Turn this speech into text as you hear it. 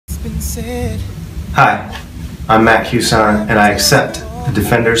Hi, I'm Matt Cusson, and I accept the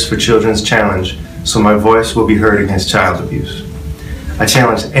Defenders for Children's Challenge, so my voice will be heard against child abuse. I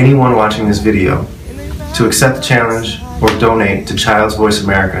challenge anyone watching this video to accept the challenge or donate to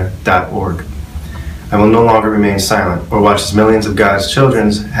childsvoiceamerica.org. I will no longer remain silent or watch as millions of God's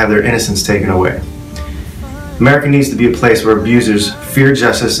children have their innocence taken away. America needs to be a place where abusers fear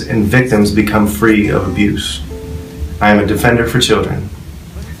justice and victims become free of abuse. I am a defender for children.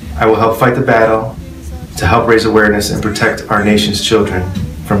 I will help fight the battle to help raise awareness and protect our nation's children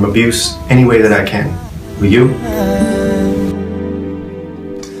from abuse any way that I can. Will you?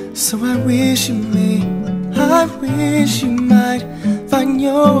 So I wish you may, I wish you might find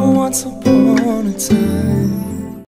your once upon a time.